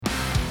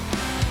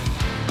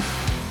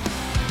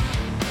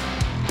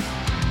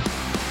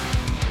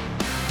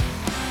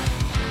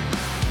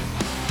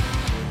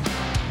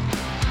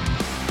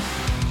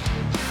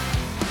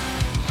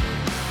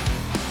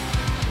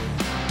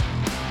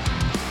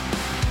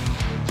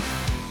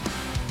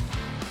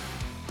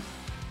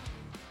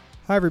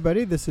Hi,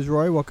 everybody. This is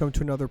Roy. Welcome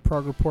to another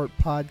Prog Report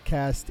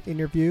podcast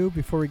interview.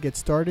 Before we get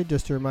started,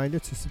 just a reminder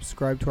to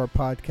subscribe to our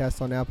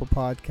podcast on Apple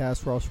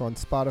Podcasts. We're also on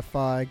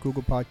Spotify,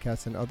 Google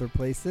Podcasts, and other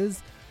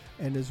places,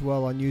 and as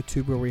well on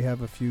YouTube, where we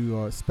have a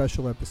few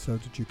special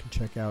episodes that you can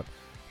check out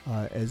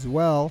as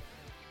well.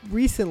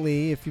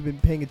 Recently, if you've been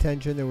paying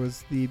attention, there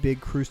was the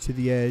big Cruise to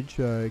the Edge.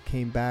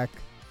 Came back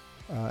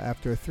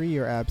after a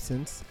 3-year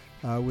absence.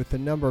 With a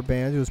number of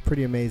bands. It was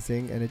pretty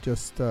amazing, and it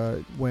just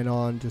went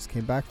on, just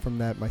came back from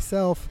that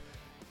myself.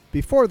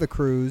 Before the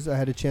cruise, I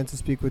had a chance to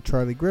speak with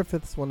Charlie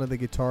Griffiths, one of the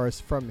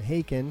guitarists from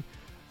Haken,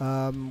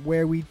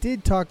 where we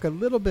did talk a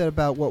little bit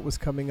about what was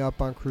coming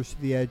up on Cruise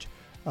to the Edge,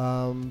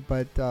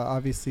 but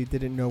obviously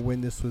didn't know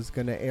when this was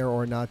going to air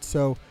or not.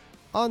 So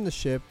on the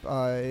ship,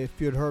 if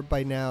you had heard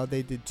by now,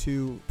 they did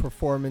 2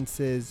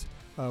 performances.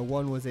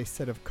 One was a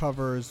set of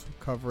covers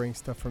covering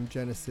stuff from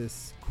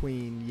Genesis,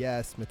 Queen,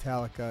 Yes,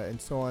 Metallica,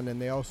 and so on.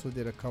 And they also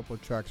did a couple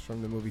of tracks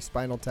from the movie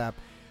Spinal Tap,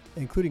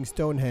 including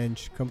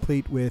Stonehenge,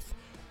 complete with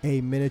a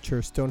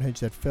miniature Stonehenge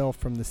that fell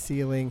from the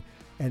ceiling.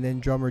 And then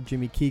drummer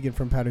Jimmy Keegan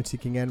from Pattern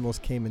Seeking Animals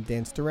came and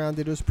danced around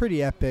it. It was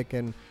pretty epic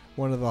and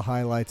one of the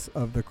highlights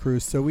of the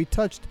cruise. So we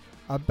touched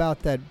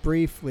about that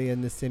briefly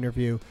in this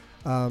interview.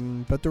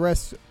 But the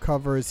rest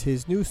covers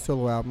his new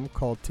solo album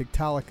called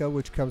Tiktaalika,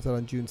 which comes out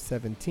on June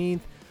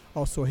 17th.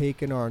 Also,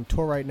 Haken are on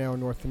tour right now in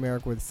North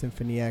America with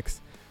Symphony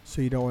X,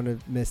 so you don't want to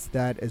miss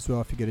that as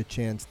well if you get a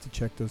chance to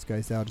check those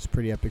guys out. It's a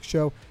pretty epic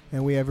show.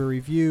 And we have a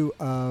review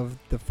of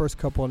the first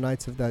couple of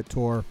nights of that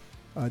tour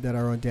that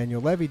our own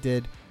Daniel Levy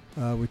did,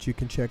 which you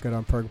can check out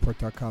on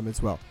progreport.com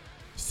as well.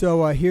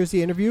 So here's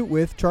the interview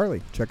with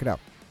Charlie. Check it out.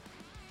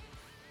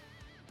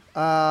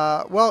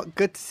 Well,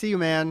 good to see you,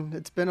 man.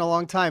 It's been a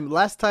long time.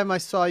 Last time I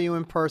saw you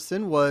in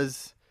person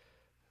was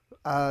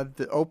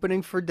the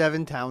opening for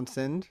Devin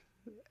Townsend.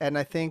 And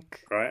I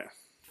think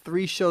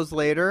 3 shows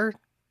later,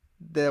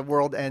 the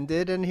world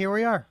ended, and here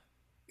we are.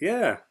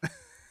 Yeah.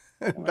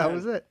 That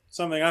was it.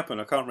 Something happened.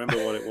 I can't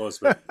remember what it was,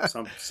 but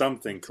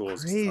something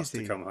caused us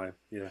to come home.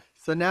 Yeah.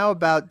 So now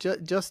about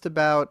just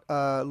about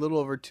a little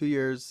over 2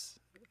 years,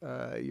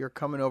 you're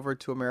coming over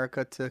to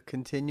America to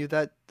continue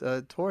that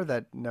tour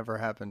that never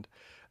happened.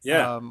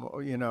 Yeah.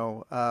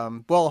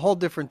 Well, a whole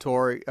different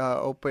tour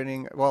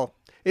opening. Well,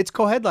 it's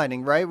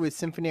co-headlining, right, with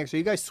Symphony X. Are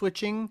you guys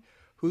switching?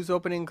 Who's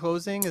opening and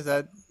closing? Is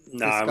that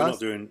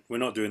discussed? we're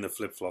not doing the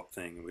flip flop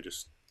thing.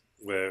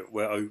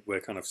 We're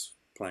kind of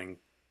playing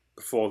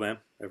before them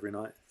every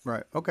night.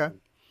 Right. Okay.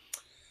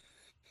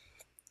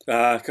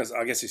 Because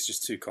I guess it's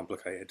just too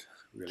complicated.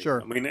 Really. Sure.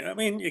 I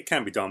mean, it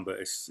can be done, but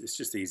it's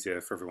just easier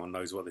if everyone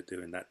knows what they're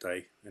doing that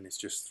day, and it's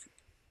just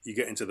you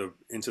get into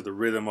the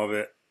rhythm of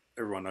it.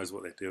 Everyone knows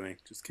what they're doing.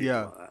 Just keep it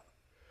like that.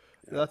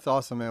 Yeah. That's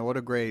awesome, man. What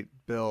a great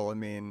bill. I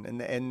mean,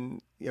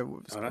 and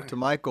spoke to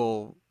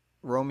Michael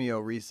Romeo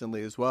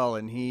recently as well,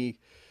 and he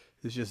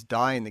is just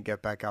dying to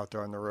get back out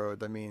there on the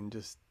road. I mean,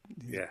 just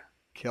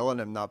killing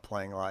him not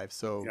playing live.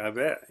 So I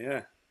bet,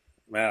 yeah.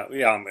 Well,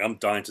 yeah, I'm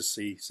dying to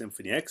see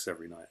Symphony X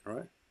every night,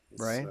 right?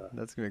 Right,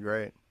 that's gonna be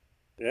great.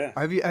 Yeah.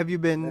 Have you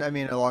been? Yeah. I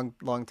mean, a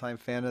long time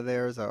fan of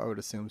theirs. I would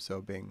assume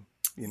so. Being,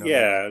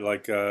 Yeah,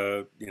 like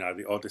the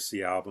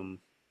Odyssey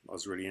album, I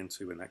was really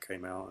into when that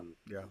came out, and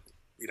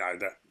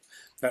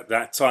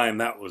that time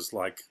that was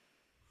like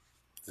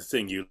the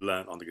thing you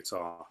learnt on the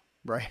guitar.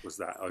 Right. Was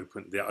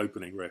the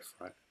opening riff,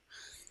 right?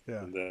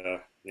 Yeah. And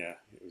it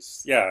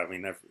was. Yeah, I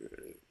mean,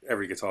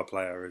 every guitar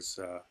player has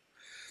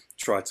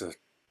tried to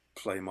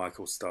play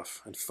Michael's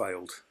stuff and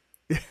failed.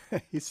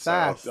 He's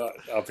fast.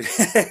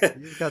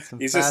 He's got some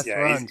fast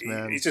runs,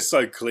 man. He's just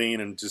so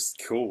clean and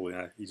just cool.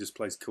 He just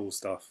plays cool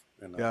stuff.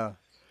 And I'm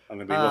going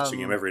to be watching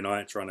him every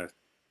night, trying to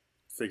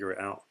figure it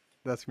out.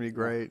 That's gonna be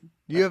great.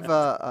 You have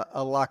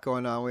a lot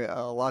going on.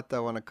 A lot that I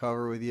want to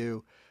cover with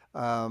you.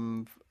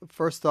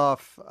 First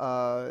off,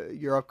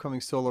 your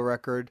upcoming solo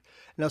record.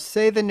 Now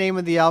say the name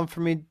of the album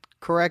for me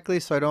correctly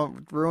so I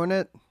don't ruin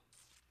it.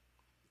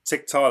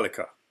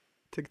 Tiktaalika.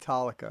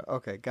 Tiktaalika.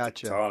 Okay,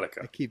 gotcha.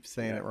 Tiktaalika. I keep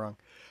saying it wrong.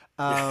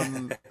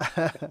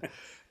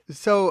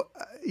 So,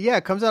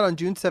 it comes out on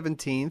June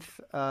 17th.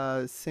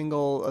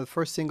 The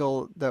first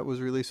single that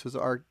was released was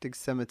Arctic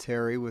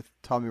Cemetery with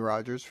Tommy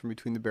Rogers from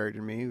Between the Buried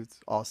and Me. It's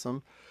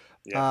awesome.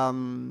 Yeah. I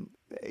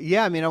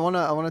mean, I want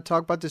to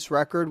talk about this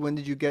record. When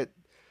did you get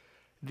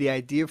the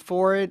idea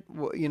for it?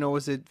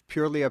 Was it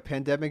purely a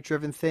pandemic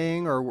driven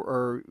thing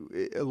or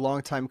a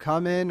long time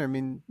coming? I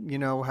mean,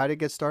 how did it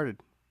get started?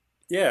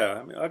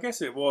 Yeah, I mean, I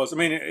guess it was. I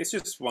mean, it's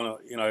just one of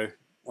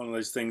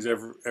those things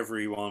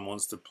everyone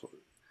wants to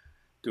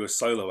do a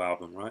solo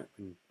album, right?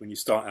 When you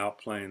start out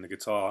playing the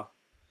guitar,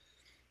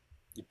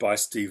 you buy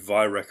Steve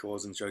Vai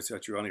records and Joe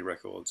Satriani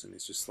records, and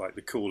it's just like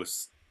the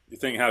coolest. You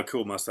think, how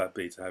cool must that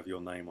be to have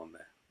your name on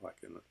there, like,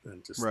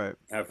 and just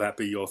have that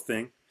be your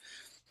thing.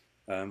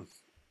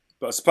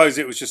 But I suppose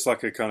it was just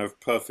like a kind of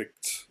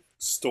perfect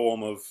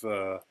storm of,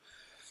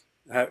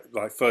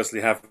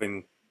 firstly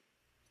having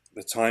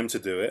the time to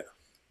do it,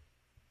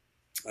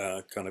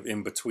 kind of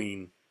in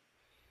between.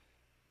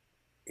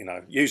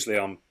 Usually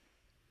I'm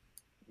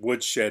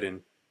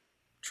woodshedding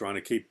trying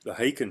to keep the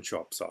Haken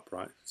chops up,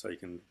 right? So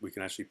we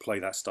can actually play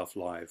that stuff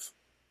live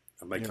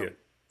and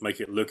make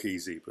it look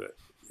easy, but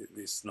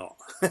it's not.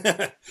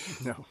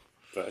 No.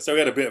 But so we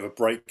had a bit of a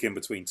break in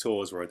between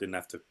tours where I didn't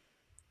have to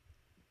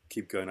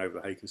keep going over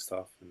the Haken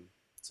stuff, and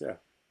so, yeah,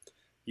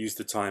 use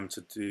the time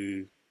to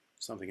do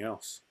something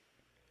else.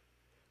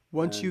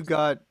 Once you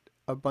got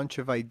a bunch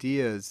of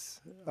ideas,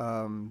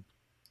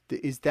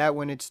 is that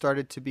when it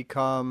started to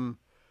become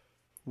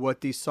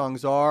what these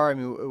songs are? I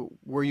mean,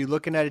 were you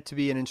looking at it to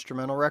be an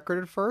instrumental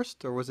record at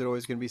first, or was it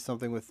always going to be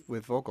something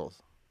with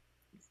vocals?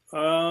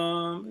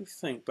 Let me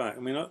think back.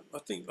 I mean, I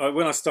think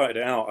when I started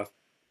it out,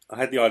 I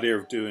had the idea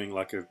of doing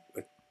like a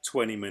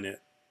 20-minute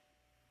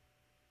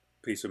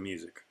piece of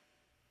music.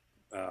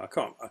 I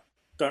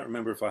don't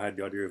remember if I had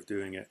the idea of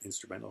doing it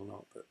instrumental or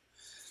not, but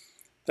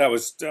that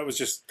was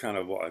just kind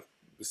of what I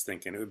was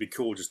thinking. It would be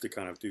cool just to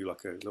kind of do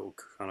like a little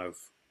kind of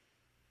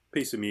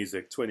piece of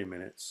music, 20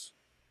 minutes.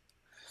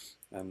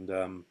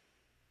 And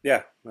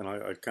yeah, and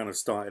I kind of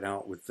started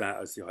out with that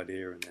as the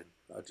idea, and then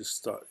I just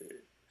started.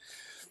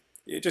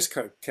 It just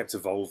kept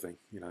evolving,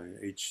 you know.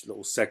 Each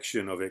little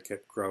section of it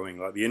kept growing.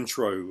 Like the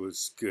intro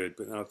was good,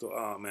 but then I thought,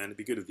 oh man, it'd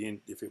be good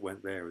if it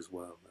went there as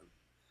well. And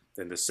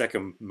then the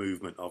second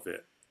movement of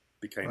it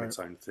became its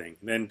own thing.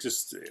 And then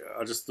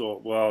I just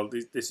thought, well,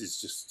 this is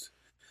just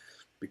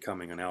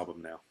becoming an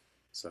album now.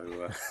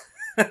 So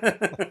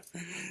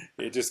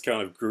it just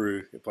kind of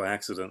grew by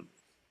accident,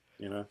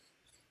 you know.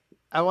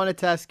 I wanted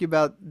to ask you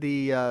about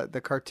the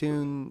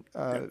cartoon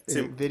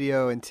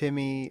video and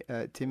Timmy.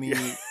 How'd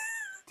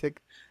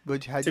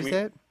you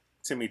say it?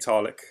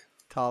 Tiktaalika.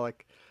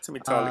 Talik. Timmy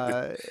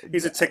Talik.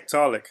 He's a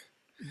Tiktaalika.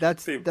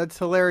 That's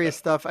hilarious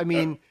stuff. I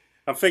mean,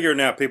 I'm figuring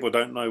out people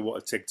don't know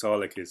what a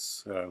Tiktaalika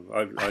is.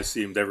 I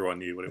assumed everyone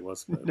knew what it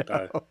was. But,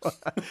 no.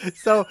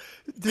 So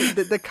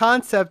the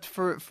concept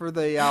for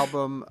the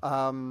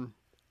album,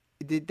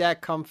 did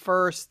that come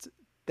first?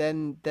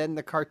 Then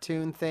the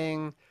cartoon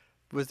thing?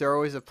 Was there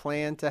always a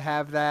plan to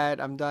have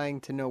that? I'm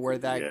dying to know where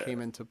that came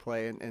into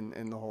play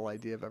and the whole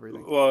idea of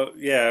everything. Well,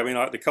 yeah, I mean,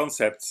 like the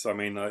concepts. I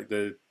mean, like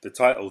the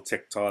title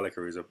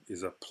Tiktaalika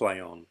is a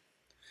play on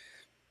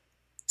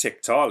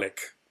Tiktaalik,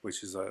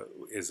 which is a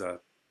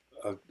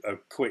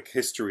quick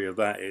history of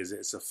that.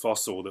 It's a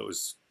fossil that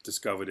was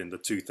discovered in the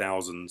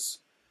 2000s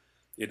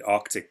in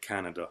Arctic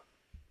Canada,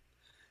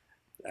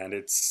 and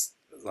it's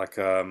like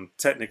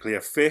technically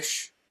a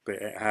fish, but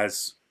it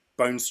has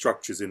bone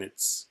structures in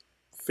its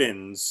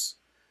fins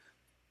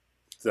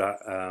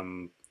that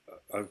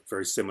are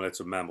very similar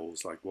to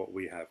mammals, like what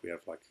we have. We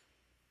have like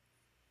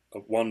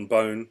one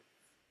bone,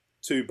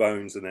 two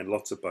bones, and then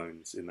lots of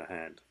bones in the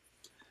hand.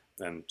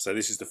 And so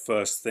this is the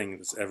first thing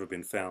that's ever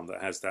been found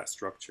that has that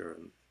structure,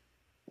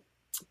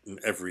 and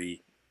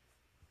everything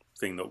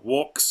that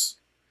walks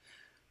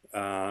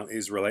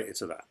is related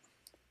to that.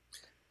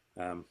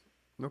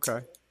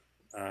 Okay.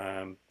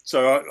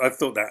 So I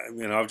thought that,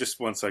 you know,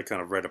 once I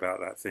kind of read about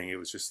that thing, it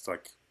was just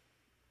like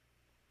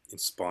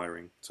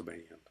inspiring to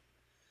me. And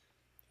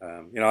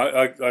you know,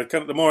 I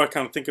kind of, the more I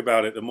kind of think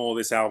about it, the more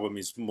this album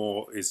is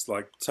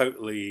like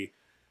totally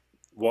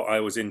what I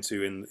was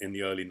into in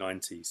the early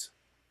 90s.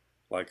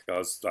 Like I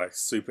was like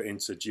super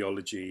into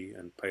geology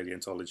and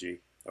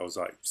paleontology. I was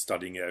like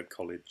studying it at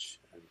college.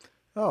 And,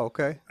 oh,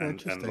 okay.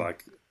 Interesting.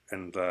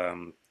 And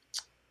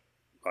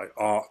like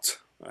art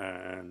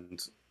and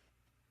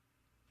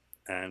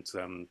kind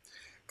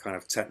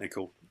of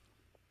technical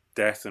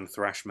death and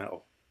thrash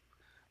metal.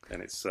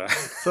 And it's so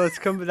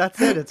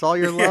that's it. It's all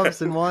your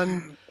loves in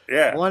one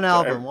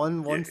album,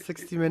 one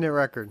 60-minute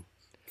record.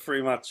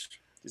 Pretty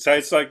much. So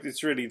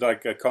it's really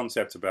like a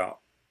concept about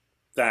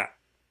that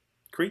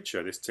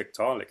creature, this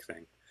Tiktaalika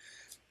thing,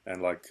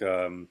 and like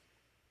the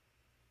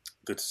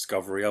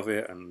discovery of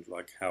it, and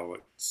like how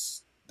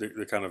it's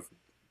the kind of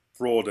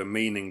broader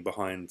meaning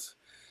behind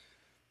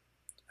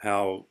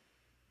how,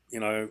 you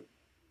know,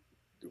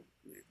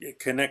 it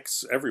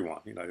connects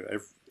everyone. You know,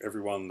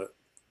 everyone that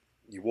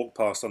you walk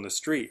past on the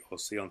street or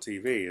see on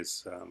TV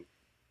is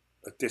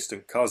a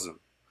distant cousin,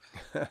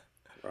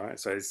 right?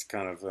 So it's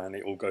kind of, and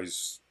it all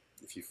goes,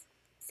 if you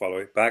follow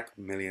it back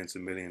millions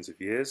and millions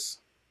of years,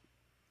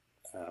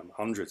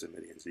 hundreds of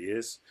millions of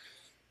years,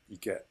 you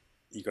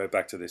go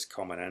back to this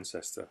common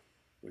ancestor,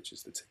 which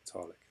is the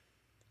Tiktaalika.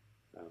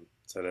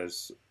 So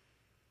there's,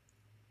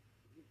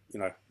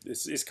 you know,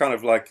 it's kind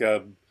of like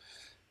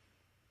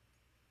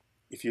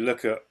if you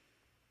look at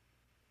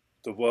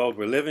the world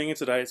we're living in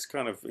today, it's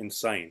kind of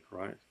insane,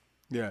 right?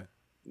 Yeah.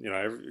 You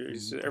know,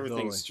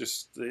 everything's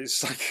just,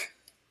 it's like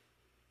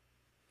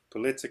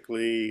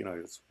politically, you know,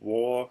 it's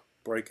war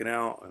breaking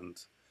out, and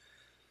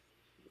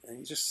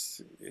it's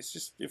just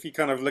if you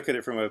kind of look at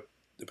it from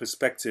the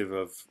perspective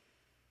of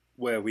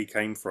where we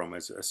came from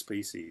as a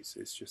species,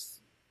 it's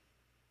just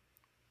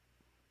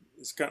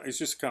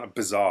kind of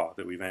bizarre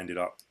that we've ended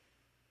up,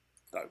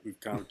 that we've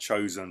kind of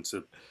chosen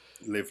to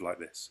live like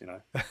this, you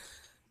know.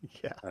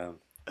 Yeah.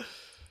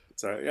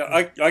 So yeah,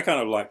 I kind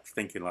of like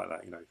thinking like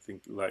that, you know,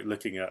 like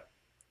looking at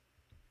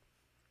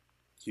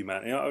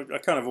humanity. I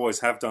kind of always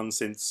have done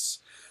since,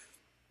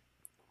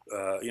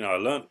 you know, I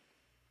learned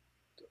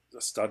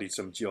studied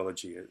some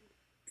geology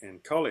in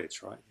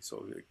college, right?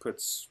 So it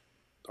puts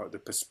like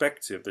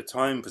the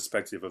time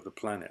perspective of the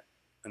planet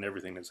and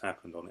everything that's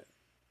happened on it.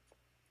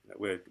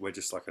 We're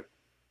just like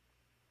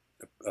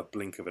a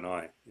blink of an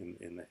eye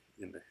in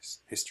the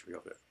history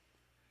of it.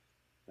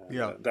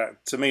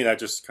 That to me, that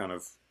just kind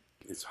of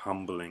is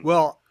humbling.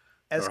 Well,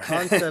 as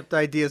concept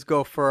ideas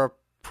go for a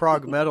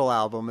prog metal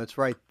album, it's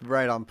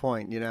right on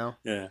point, you know?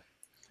 Yeah.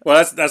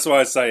 Well, that's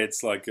why I say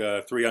it's like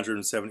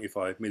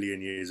 375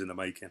 million years in the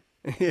making.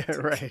 Yeah,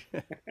 right.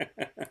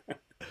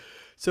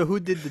 So who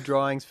did the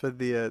drawings for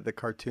the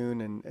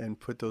cartoon and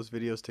put those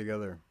videos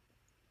together?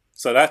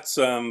 So that's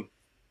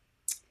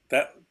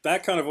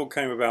that kind of all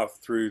came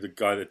about through the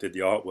guy that did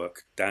the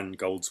artwork, Dan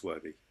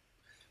Goldsworthy.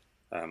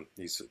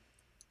 He's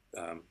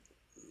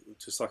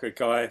just like a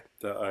guy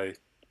that I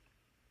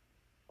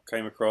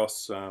came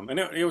across, and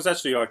it was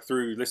actually like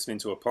through listening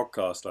to a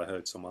podcast I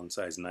heard someone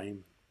say his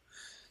name.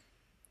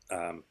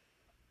 It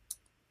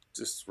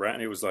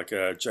was like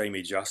a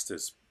Jamie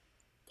Justice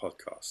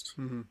podcast,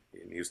 and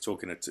he was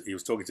talking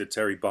to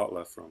Terry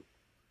Butler from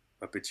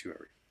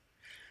Obituary,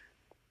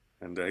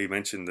 and he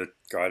mentioned the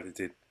guy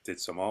that did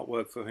some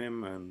artwork for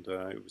him, and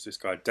it was this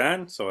guy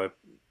Dan. So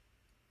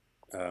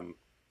I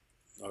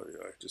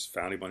just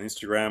found him on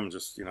Instagram, and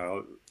just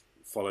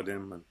followed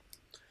him and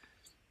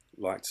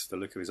liked the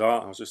look of his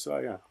art. I was just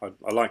I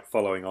like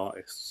following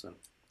artists and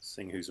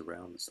seeing who's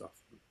around and stuff.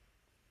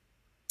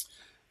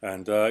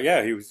 And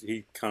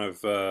he kind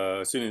of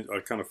as soon as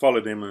I kind of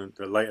followed him, and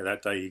later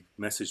that day he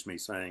messaged me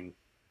saying,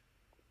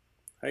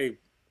 "Hey."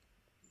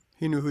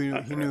 He knew who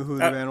the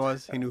band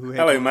was. He knew who.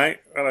 Hello, mate.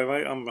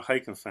 I'm a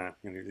Haken fan.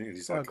 And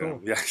he's like, cool.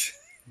 Yeah.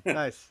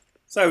 Nice.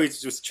 So we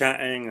just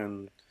chatting,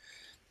 and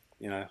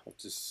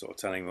just sort of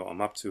telling him what I'm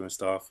up to and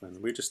stuff.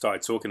 And we just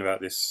started talking about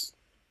this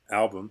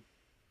album.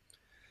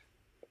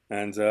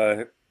 And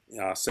I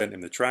sent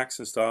him the tracks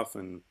and stuff,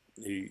 and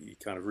he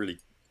kind of really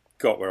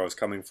got where I was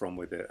coming from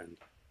with it, and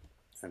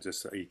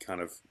just he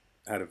kind of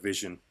had a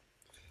vision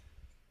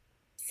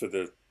for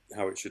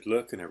how it should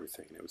look and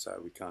everything. And it was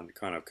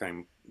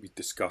we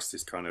discussed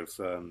this kind of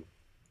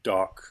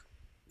dark,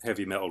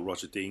 heavy metal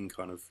Roger Dean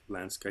kind of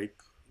landscape.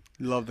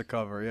 Love the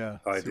cover, yeah.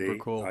 Super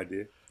cool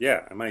idea.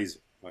 Yeah,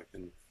 amazing.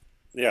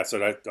 So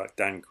that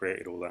Dan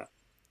created all that.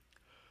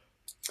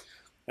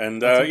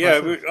 And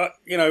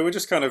we're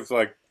just kind of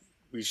like,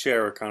 we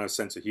share a kind of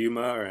sense of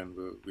humor, and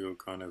we were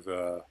kind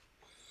of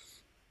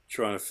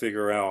trying to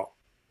figure out.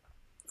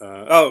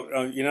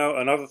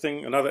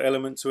 Another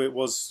element to it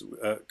was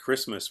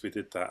Christmas. We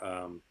did that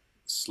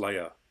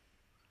Slayer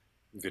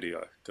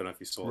video. Don't know if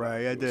you saw that.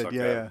 Right, I did. Like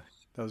that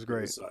was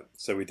great.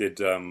 So we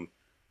did. What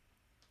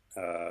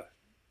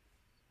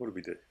did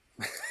we do?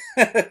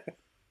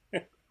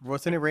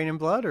 Wasn't it Rain and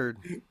Blood or?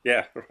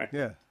 Yeah, right.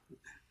 Yeah.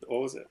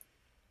 What was it?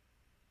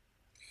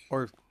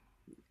 Or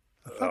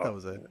I thought that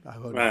was it.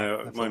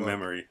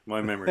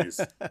 My memory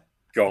is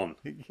gone.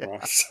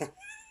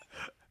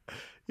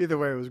 Either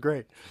way, it was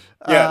great.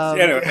 Yeah.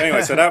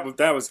 Anyway, so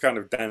that was kind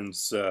of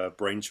Dan's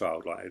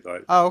brainchild. Like,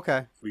 oh,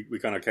 okay. We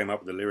kind of came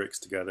up with the lyrics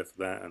together for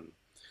that, and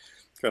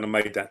kind of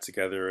made that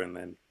together, and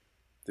then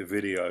the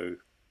video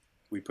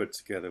we put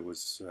together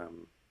was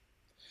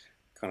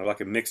kind of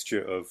like a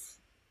mixture of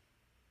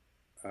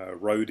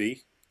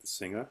Rhodey, the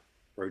singer,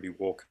 Rhodey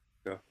Walker.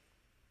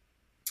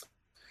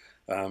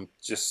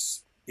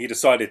 He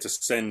decided to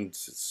send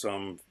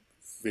some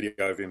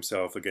video of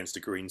himself against a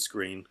green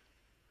screen,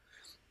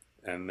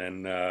 and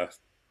then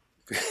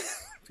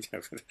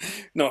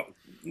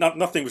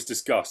nothing was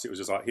discussed. It was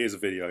just like, here's a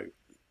video,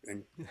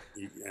 and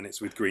it's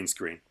with green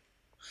screen.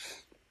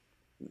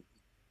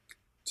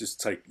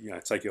 Just take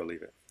it or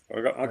leave it.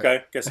 Okay,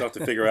 right. Guess I have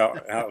to figure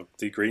out how to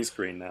do green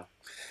screen now.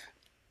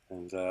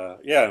 And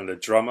and the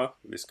drummer,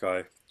 this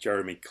guy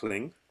Jeremy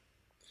Kling,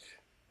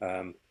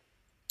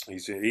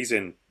 he's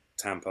in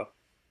Tampa.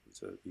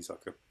 He's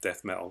like a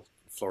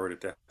Florida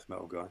death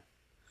metal guy.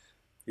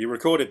 He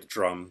recorded the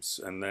drums,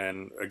 and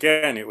then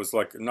again, it was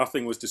like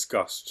nothing was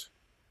discussed.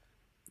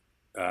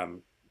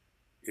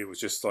 It was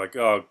just like,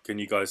 oh, can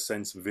you guys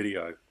send some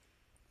video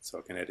so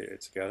I can edit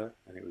it together?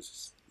 And it was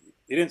just,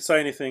 he didn't say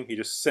anything. He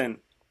just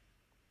sent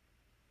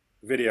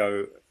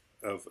video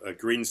of a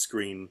green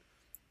screen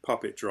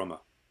puppet drummer.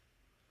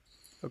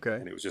 Okay.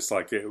 And it was just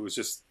like,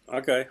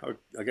 okay,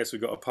 I guess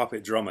we've got a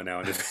puppet drummer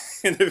now in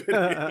the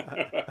video.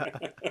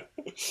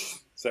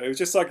 So it was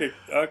just like and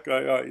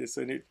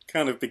it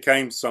kind of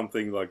became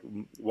something like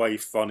way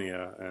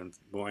funnier and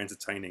more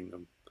entertaining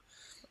than.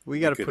 We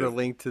got to put a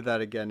link to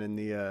that again in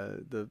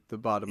the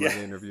bottom of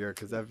the interview,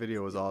 because that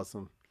video was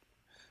awesome.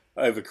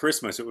 Over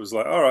Christmas, it was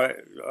like, all right,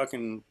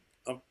 I'm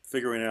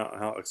figuring out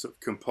how to sort of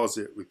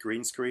composite with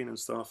green screen and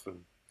stuff,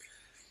 and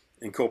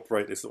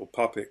incorporate this little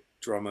puppet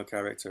drummer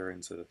character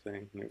into the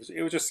thing. And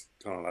it was just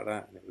kind of like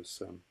that, and it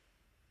was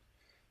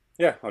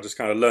I just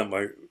kind of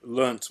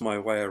learnt my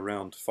way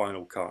around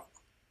Final Cut.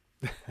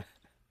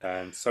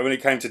 And so when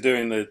it came to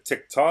doing the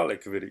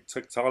Tiktaalika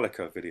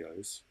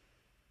videos,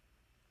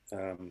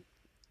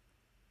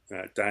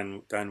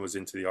 Dan was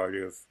into the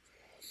idea of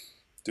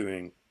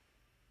doing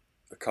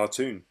a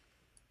cartoon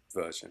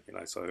version,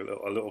 so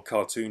a little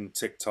cartoon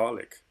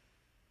Tiktaalika.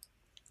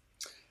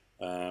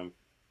 I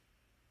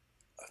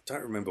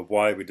don't remember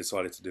why we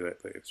decided to do it,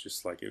 but it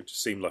just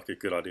seemed like a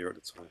good idea at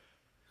the time.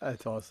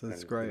 That's awesome.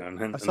 That's great.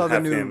 And I saw the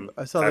new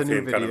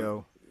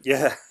video.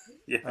 Kind of,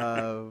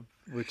 yeah.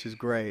 Which is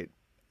great.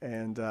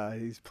 And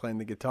he's playing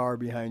the guitar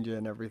behind you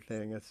and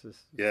everything. It's just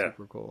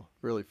super cool.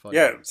 Really fun.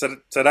 Yeah. So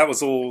that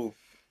was all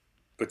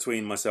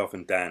between myself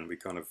and Dan. We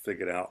kind of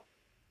figured out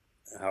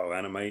how to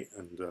animate,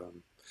 and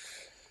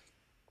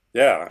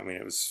I mean,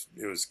 it was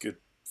good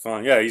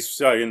fun. Yeah, he's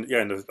in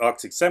the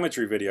Arctic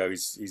Cemetery video.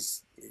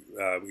 He's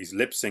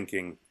lip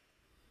syncing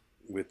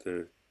with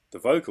the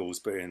vocals,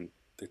 but in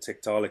the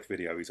Tiktaalika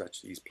video,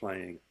 he's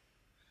playing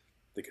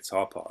the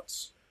guitar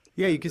parts.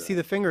 Yeah, you can see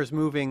the fingers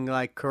moving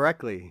like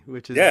correctly,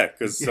 which is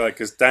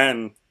because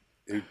Dan,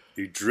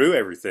 who drew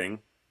everything,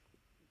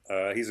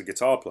 he's a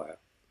guitar player,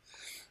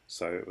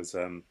 so it was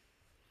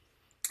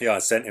I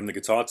sent him the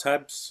guitar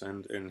tabs,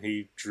 and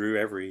he drew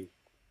every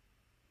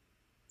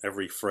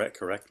fret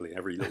correctly,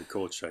 every little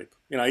chord shape.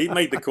 He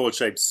made the chord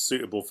shapes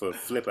suitable for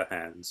flipper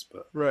hands,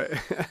 but right.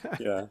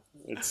 Yeah,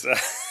 it's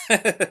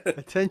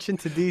attention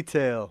to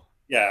detail.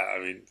 Yeah, I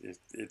mean,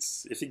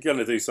 it's if you're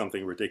gonna do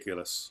something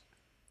ridiculous,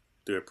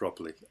 do it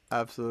properly.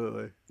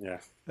 Absolutely. Yeah,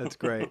 that's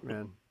great,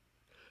 man.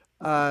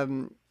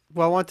 Well,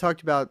 I want to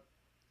talk about.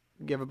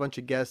 You have a bunch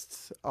of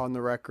guests on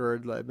the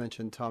record. I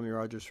mentioned Tommy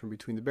Rogers from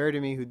Between the Buried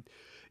and Me,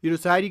 who,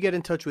 so how do you get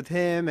in touch with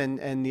him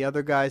and the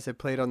other guys that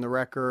played on the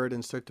record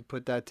and start to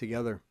put that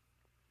together?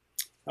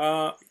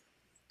 Let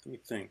me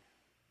think.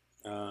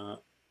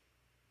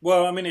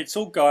 Well, I mean, it's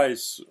all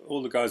guys.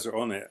 All the guys that are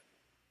on it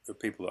are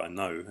people that I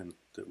know and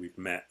that we've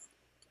met.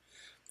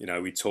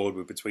 We toured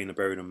with Between the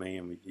Buried and Me,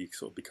 and you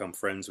sort of become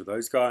friends with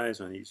those guys,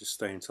 and you just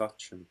stay in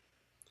touch. And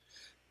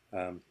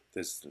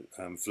there's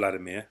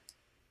Vladimir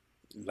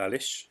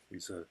Lalish,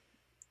 who's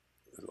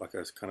like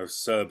a kind of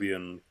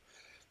Serbian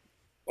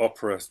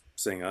opera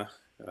singer.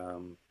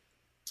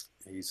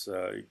 He's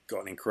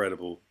got an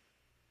incredible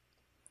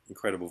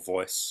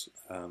voice.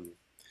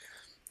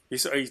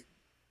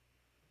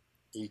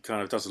 He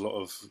kind of does a lot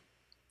of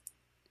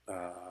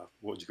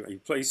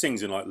he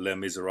sings in like Les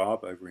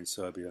Miserables over in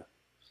Serbia.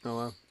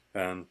 Oh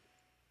wow.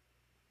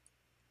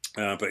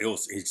 But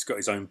he's got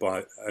his own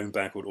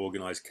band called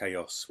Organized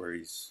Chaos, where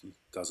he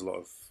does a lot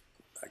of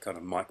that kind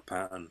of Mike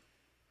Patton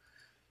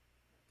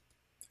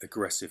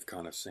aggressive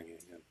kind of singing.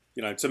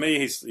 And, to me,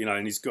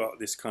 and he's got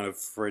this kind of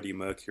Freddie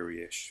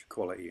Mercury-ish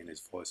quality in his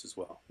voice as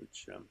well,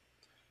 which,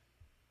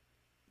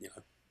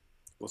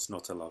 what's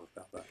not to love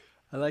about that?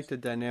 I like the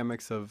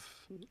dynamics of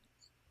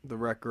the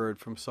record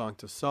from song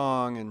to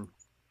song and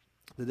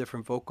the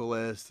different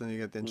vocalists, and you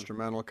get the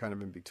instrumental kind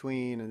of in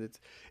between, and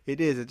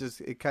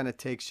it kind of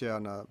takes you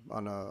on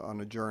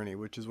a journey,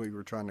 which is what you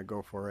were trying to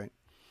go for, right?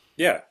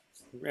 Yeah,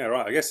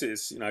 right. I guess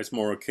it's it's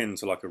more akin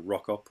to like a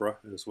rock opera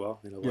as well,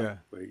 where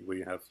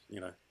you have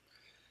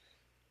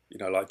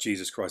like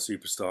Jesus Christ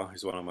Superstar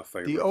is one of my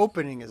favorite. The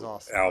opening is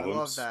awesome. Albums, I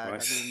love that.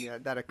 right? I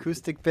mean, that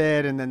acoustic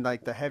bit, and then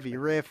like the heavy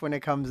riff when it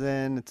comes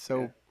in. It's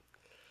so,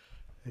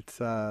 it's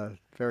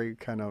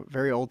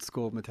very old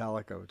school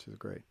Metallica, which is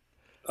great.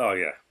 Oh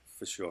yeah,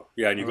 for sure.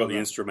 Yeah, and you've got the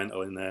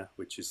instrumental in there,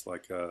 which is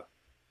like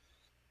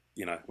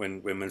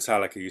when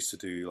Metallica used to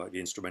do like the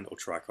instrumental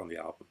track on the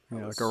album.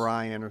 Yeah, like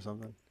Orion or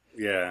something.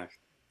 Yeah,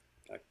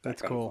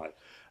 that's cool.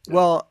 Yeah.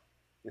 Well,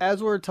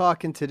 as we're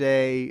talking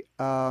today,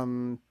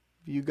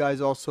 you guys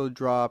also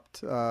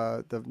dropped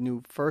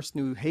the first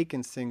new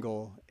Haken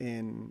single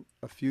in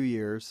a few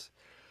years,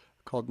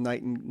 called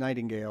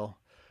Nightingale,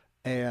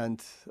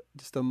 and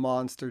just a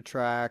monster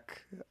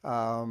track.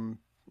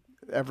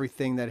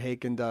 Everything that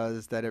Haken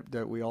does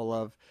that we all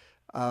love.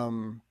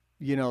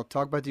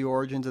 Talk about the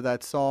origins of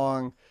that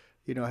song.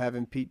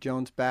 Having Pete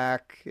Jones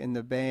back in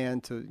the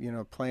band to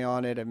play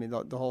on it. I mean,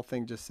 the whole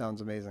thing just sounds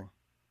amazing.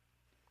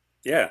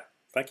 Yeah,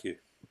 thank you.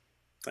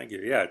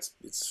 Yeah,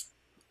 it's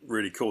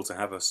really cool to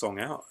have a song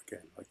out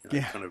again. Like,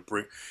 kind of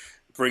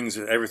brings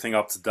everything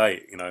up to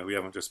date. We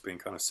haven't just been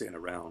kind of sitting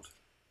around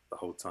the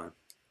whole time.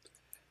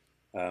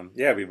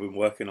 We've been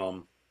working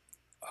on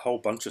a whole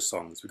bunch of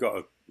songs. We've got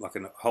a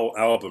whole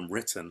album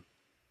written.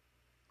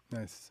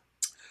 Nice.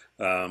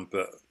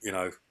 But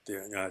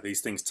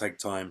these things take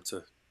time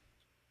to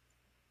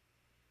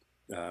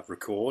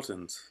record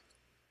and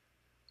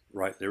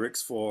write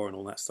lyrics for and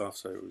all that stuff.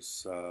 So it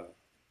was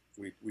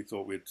we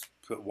thought we'd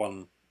put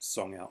one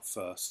song out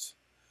first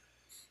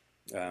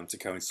to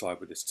coincide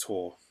with this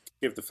tour,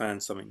 give the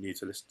fans something new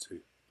to listen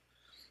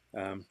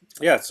to.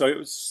 So it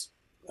was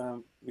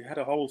we had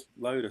a whole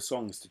load of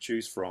songs to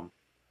choose from,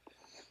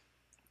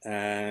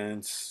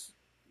 and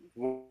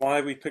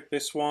why we picked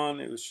this one,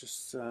 it was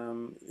just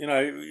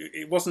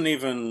it wasn't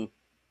even,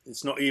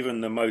 it's not even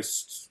the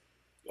most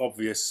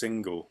obvious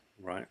single,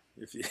 right?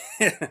 If you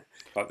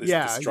like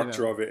the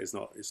structure of it is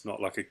not, it's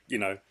not like a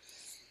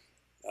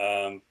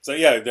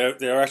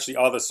there are actually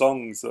other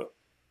songs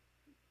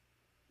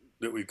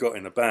that we've got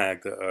in the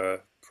bag that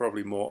are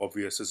probably more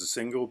obvious as a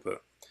single,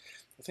 but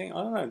I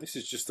don't know, this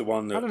is just the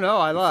one that I don't know,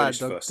 I lied.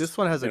 This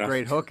one has a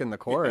great hook in the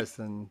chorus,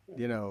 and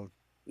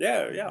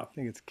Yeah. I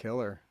think it's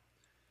killer.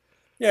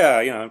 Yeah,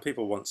 and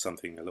people want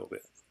something a little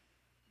bit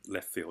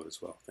left field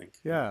as well, I think.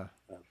 Yeah.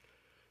 Um,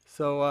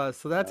 So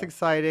that's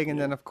exciting, and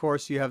yeah. then of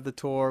course you have the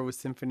tour with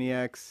Symphony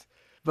X.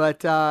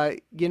 But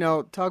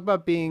talk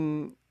about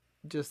being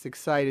just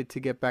excited to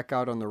get back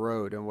out on the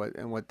road and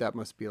what that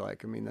must be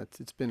like. I mean,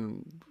 it's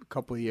been a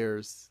couple of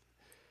years.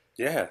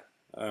 Yeah.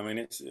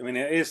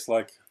 It is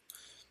like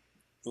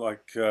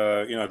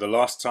the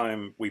last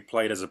time we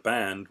played as a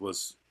band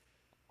was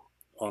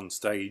on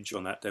stage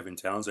on that Devin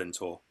Townsend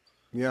tour.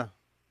 Yeah.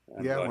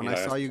 And Yeah, when I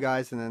saw you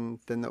guys, and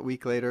then a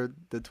week later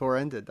the tour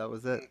ended. That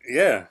was it.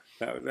 Yeah,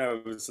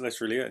 that was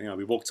literally it.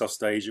 We walked off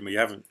stage and we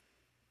haven't,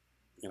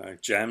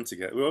 jammed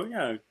together. Well,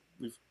 a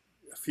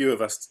few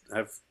of us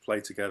have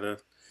played together,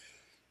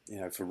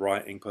 for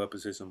writing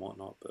purposes and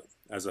whatnot. But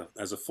as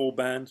a full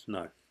band,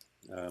 no.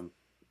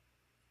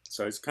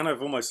 So it's kind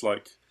of almost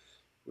like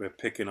we're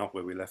picking up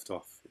where we left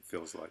off. It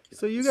feels like.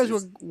 So you guys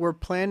were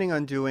planning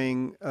on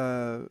doing.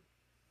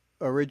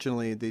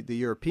 Originally, the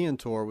European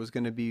tour was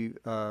going to be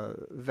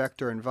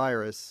Vector and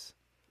Virus.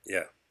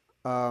 Yeah.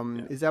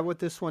 Is that what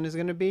this one is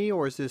going to be,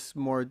 or is this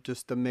more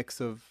just a mix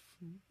of,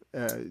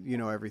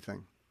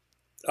 everything?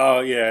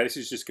 Oh yeah, this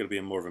is just going to be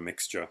more of a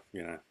mixture,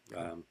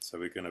 So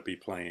we're going to be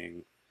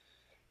playing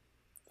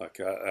like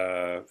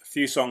a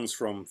few songs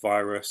from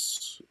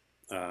Virus,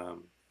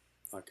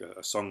 like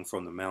a song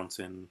from The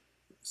Mountain,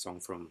 a song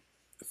from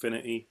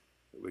Affinity.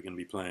 We're going to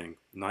be playing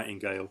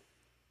Nightingale.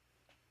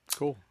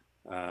 Cool.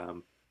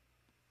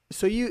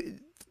 So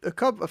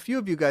a few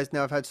of you guys now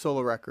have had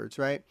solo records,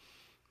 right?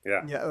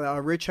 Yeah. Yeah.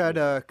 Rich had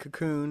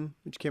Cocoon,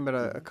 which came out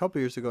a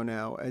couple years ago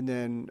now, and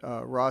then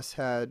Ross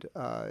had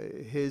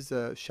his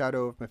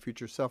Shadow of My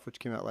Future Self, which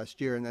came out last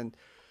year, and then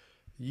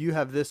you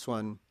have this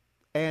one,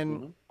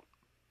 and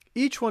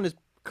each one is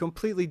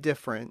completely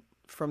different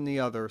from the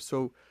other.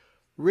 So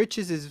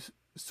Rich's is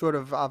sort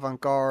of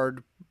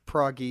avant-garde,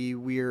 proggy,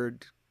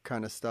 weird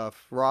kind of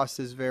stuff. Ross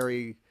is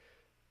very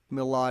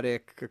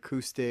melodic,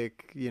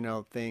 acoustic,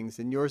 things,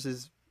 and yours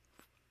is,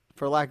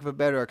 for lack of a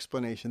better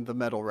explanation, the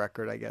metal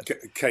record, I guess.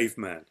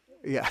 Caveman.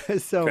 Yeah.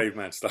 So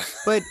caveman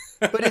stuff. but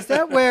is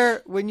that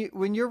where when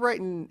you're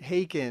writing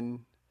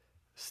Haken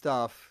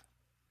stuff,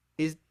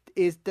 is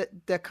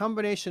the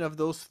combination of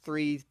those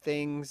three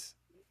things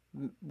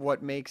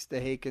what makes the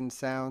Haken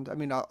sound? I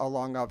mean,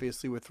 along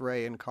obviously with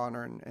Ray and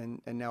Connor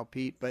and now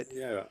Pete, but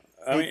yeah,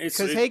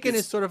 because Haken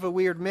is sort of a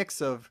weird mix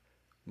of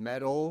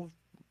metal,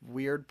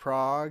 weird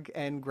prog,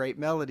 and great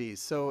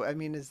melodies. So I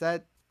mean, is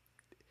that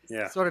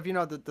sort of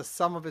the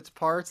sum of its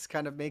parts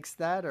kind of makes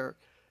that, or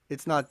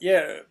it's not?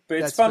 Yeah, but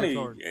it's funny.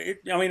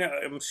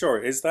 I'm sure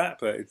it is that,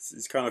 but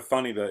it's kind of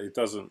funny that it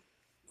doesn't,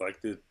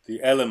 like the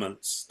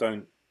elements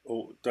don't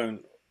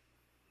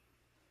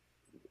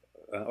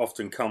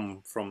often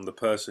come from the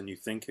person you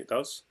think it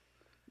does.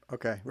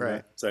 Okay,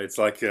 right. So it's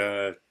like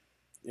you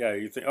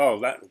think, oh,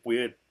 that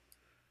weird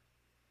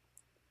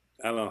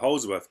Alan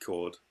Holdsworth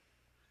chord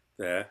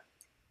there,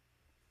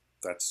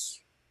 that's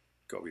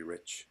got to be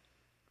Rich.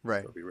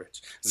 Right. Got to be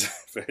Rich.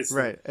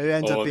 Right. It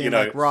ends up being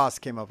like Ross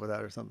came up with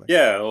that or something.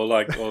 Yeah, or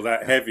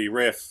that heavy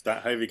riff,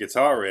 that heavy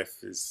guitar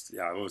riff is,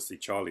 obviously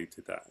Charlie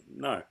did that.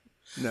 No,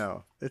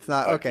 it's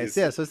not. Like okay,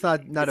 so it's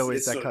not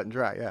always that cut and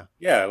dry. Yeah.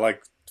 Yeah,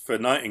 like for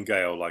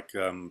Nightingale, like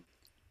what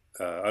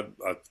I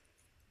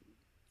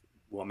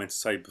meant to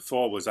say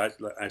before was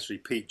actually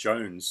Pete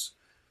Jones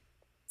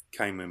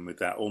came in with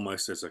that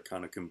almost as a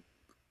kind of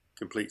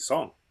complete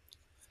song.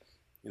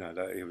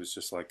 That it was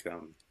just like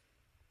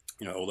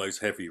all those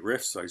heavy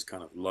riffs, those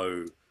kind of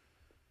low,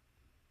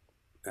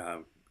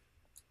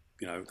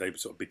 they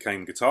sort of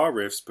became guitar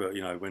riffs, but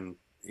when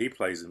he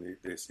plays in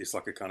this, it's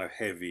like a kind of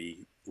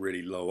heavy,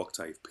 really low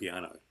octave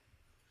piano.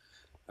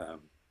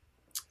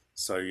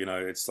 So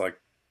it's like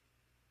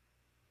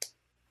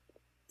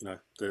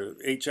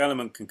each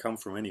element can come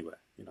from anywhere.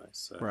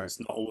 So right. It's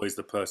not always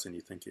the person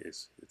you think it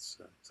is. It's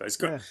it's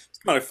kind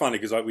of funny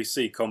because we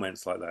see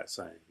comments like that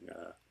saying,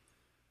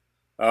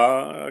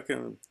 I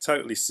can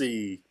totally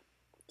see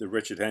the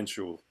Richard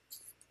Henshaw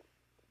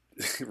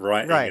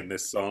writing in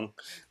this song.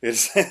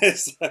 It's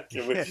like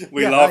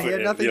we love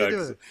it. Nothing to do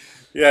with it.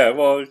 Yeah,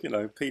 well,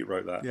 Pete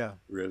wrote that. Yeah,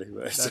 really.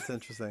 That's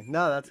interesting.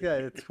 No, that's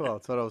good. It's cool.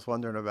 That's what I was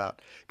wondering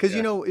about. Because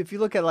if you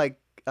look at like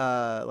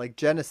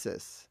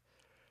Genesis,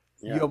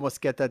 you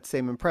almost get that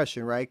same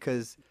impression, right?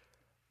 Because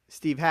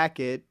Steve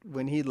Hackett,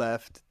 when he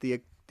left,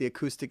 the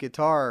acoustic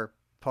guitar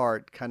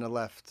part kind of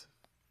left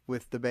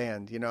with the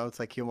band. It's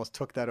like he almost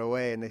took that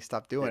away and they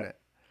stopped doing it.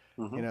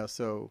 Mm-hmm.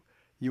 So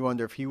you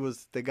wonder if he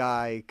was the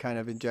guy kind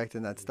of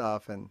injecting that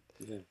stuff and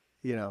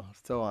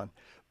so on.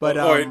 But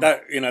or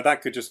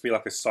that could just be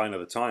like a sign of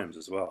the times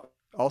as well.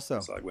 Also,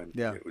 it's like when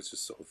it was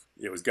just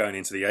it was going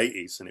into the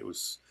 80s and it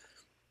was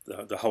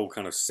the whole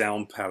kind of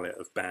sound palette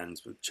of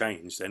bands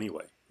changed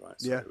anyway, right?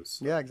 So it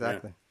was,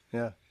 exactly.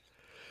 Yeah.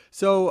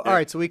 So all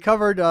right, so we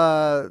covered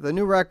the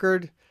new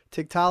record,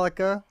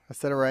 Tiktaalika. I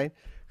said it right.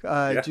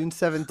 June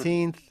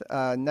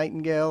 17th,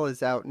 Nightingale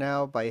is out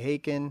now by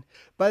Haken.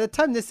 By the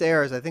time this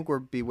airs, I think we'll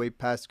be way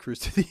past Cruise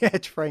to the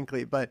Edge,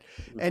 frankly. But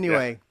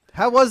anyway,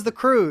 How was the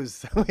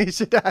cruise? We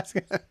should ask.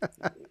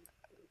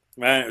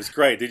 Man, it was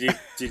great.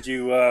 Did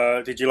you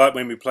like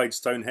when we played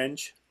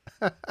Stonehenge?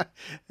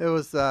 It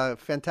was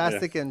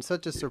fantastic and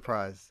such a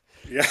surprise.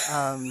 Yeah.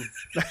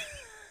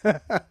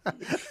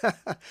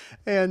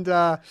 And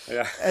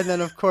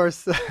then of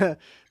course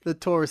the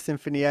tour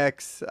Symphony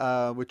X,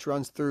 which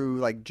runs through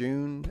like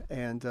June,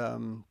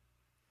 and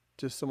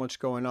just so much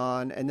going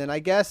on. And then I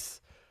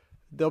guess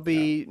there'll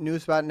be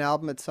news about an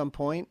album at some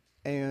point,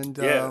 and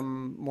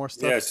more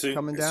stuff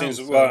coming down.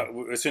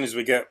 As soon as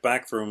we get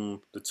back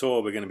from the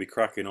tour, we're going to be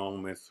cracking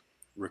on with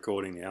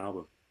recording the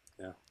album.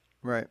 Yeah.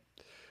 Right.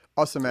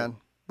 Awesome, man.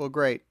 Well,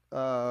 great.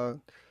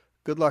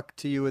 Good luck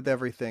to you with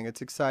everything.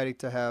 It's exciting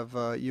to have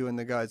you and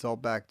the guys all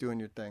back doing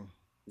your thing.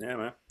 Yeah,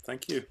 man.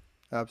 Thank you.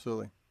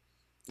 Absolutely.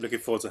 Looking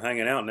forward to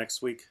hanging out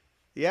next week.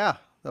 Yeah,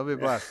 that'll be a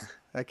blast.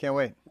 I can't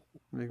wait.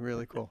 It'll be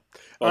really cool.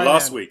 Well, right,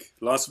 last week.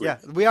 Yeah,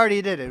 we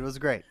already did it. It was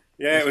great.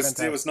 Yeah, it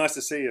was nice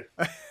to see you.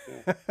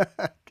 Yeah.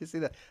 I can see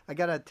that. I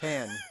got a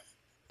tan.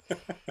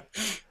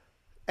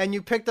 And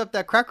you picked up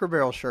that Cracker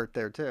Barrel shirt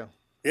there too.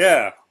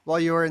 Yeah. While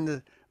you were in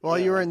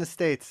the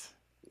States.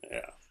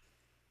 Yeah.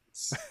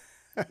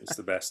 It's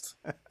the best.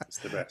 It's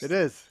the best. It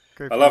is.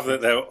 Great. I love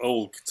that they're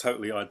all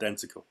totally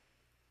identical.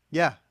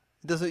 Yeah.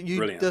 You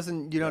Brilliant.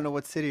 don't know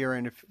what city you're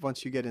in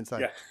once you get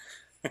inside. Yeah.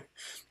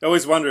 I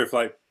always wonder if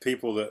like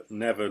people that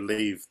never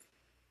leave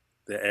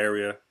the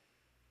area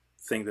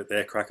think that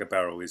their Cracker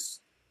Barrel is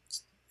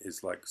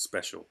like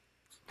special.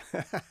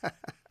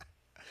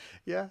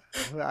 Yeah,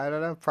 I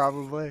don't know,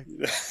 probably.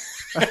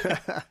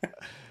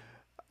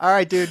 All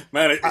right, dude.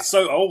 Man, it's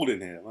so old in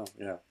here. Well,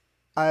 yeah.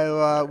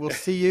 I will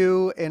see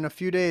you in a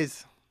few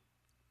days.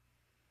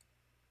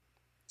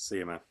 See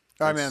you, man.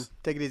 All right, man.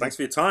 Take it easy. Thanks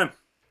for your time.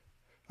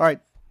 All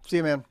right. See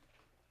you, man.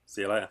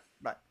 See you later.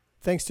 Bye.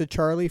 Thanks to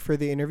Charlie for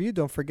the interview.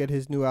 Don't forget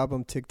his new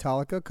album,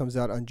 Tiktaalika, comes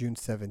out on June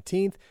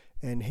 17th.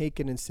 And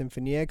Haken and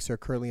Symphony X are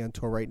currently on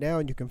tour right now,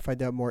 and you can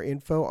find out more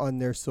info on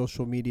their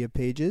social media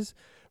pages.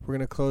 We're going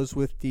to close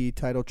with the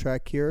title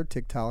track here,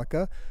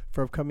 Tiktaalika.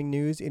 For upcoming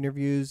news,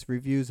 interviews,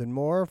 reviews, and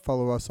more,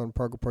 follow us on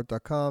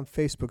ProgReport.com,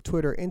 Facebook,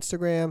 Twitter,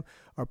 Instagram,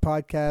 our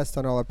podcast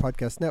on all our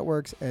podcast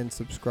networks, and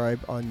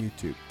subscribe on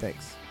YouTube.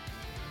 Thanks.